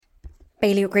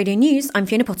Bailiwick Radio News, I'm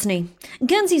Fiona Potney.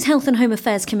 Guernsey's Health and Home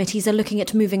Affairs committees are looking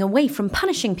at moving away from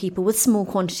punishing people with small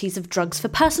quantities of drugs for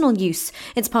personal use.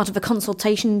 It's part of a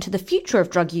consultation into the future of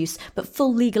drug use, but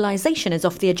full legalisation is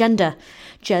off the agenda.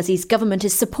 Jersey's government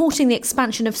is supporting the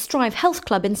expansion of Strive Health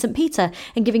Club in St Peter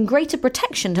and giving greater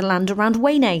protection to land around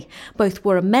Waynay. Both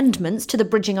were amendments to the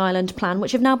Bridging Island plan,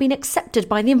 which have now been accepted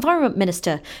by the Environment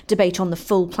Minister. Debate on the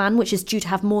full plan, which is due to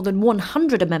have more than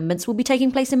 100 amendments, will be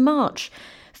taking place in March.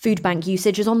 Food bank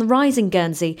usage is on the rise in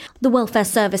Guernsey. The Welfare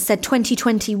Service said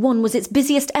 2021 was its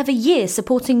busiest ever year,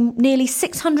 supporting nearly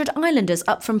 600 islanders,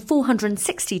 up from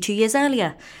 460 2 years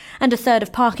earlier. And a third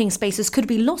of parking spaces could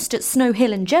be lost at Snow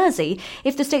Hill in Jersey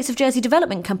if the States of Jersey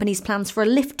Development Company's plans for a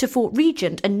lift to Fort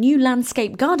Regent and new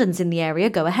landscape gardens in the area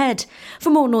go ahead.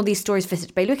 For more on all these stories,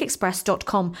 visit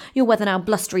bailiwickexpress.com. Your weather now: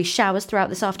 blustery showers throughout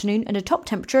this afternoon and a top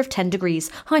temperature of 10 degrees.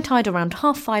 High tide around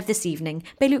 5:30 this evening.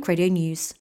 Bailiwick Radio News.